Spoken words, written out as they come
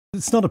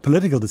It's not a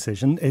political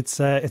decision. It's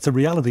a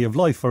reality of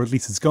life, or at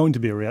least it's going to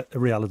be a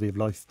reality of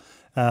life.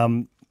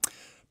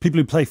 People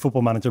who play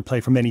Football Manager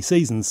play for many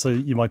seasons, so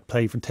you might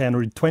play for 10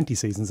 or 20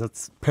 seasons.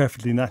 That's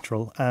perfectly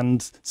natural.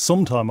 And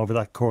sometime over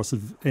that course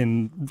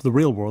in the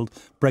real world,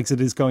 Brexit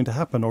is going to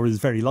happen, or is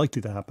very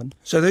likely to happen.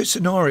 So those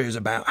scenarios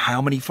about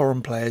how many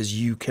foreign players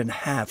you can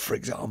have, for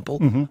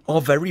example, are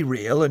very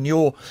real, and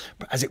your,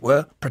 as it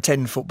were,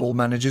 pretend football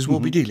managers will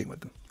be dealing with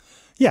them.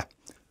 Yeah.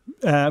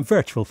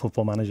 Virtual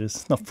football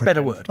managers, not pretend.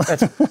 Better word.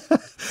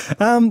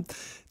 Better.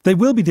 They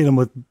will be dealing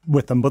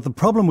with them, but the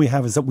problem we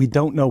have is that we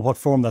don't know what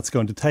form that's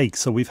going to take.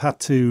 So we've had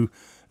to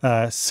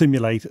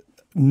simulate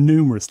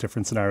numerous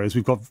different scenarios.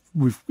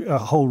 We've a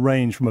whole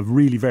range from a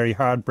really very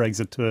hard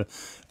Brexit to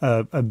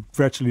a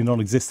virtually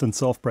non-existent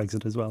soft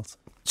Brexit as well.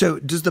 So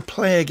does the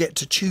player get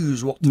to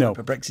choose what type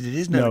of Brexit it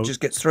is? No, it just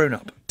gets thrown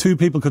up. Two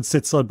people could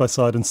sit side by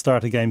side and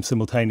start a game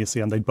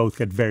simultaneously, and they'd both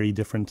get very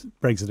different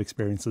Brexit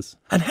experiences.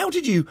 And how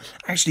did you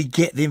actually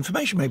get the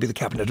information? Maybe the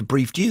cabinet had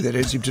briefed you. They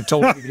don't seem to have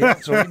told you the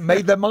answer or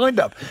made their mind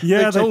up.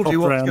 Yeah, they told you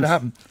what was going to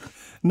happen.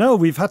 No,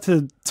 we've had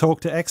to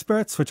talk to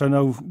experts, which I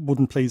know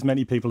wouldn't please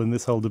many people in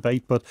this whole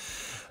debate, but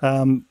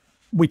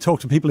we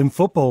talked to people in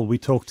football, we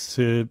talked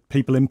to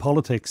people in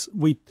politics.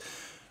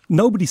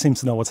 Nobody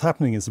seems to know what's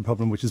happening is the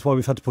problem, which is why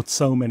we've had to put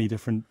so many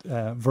different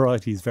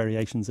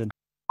variations in.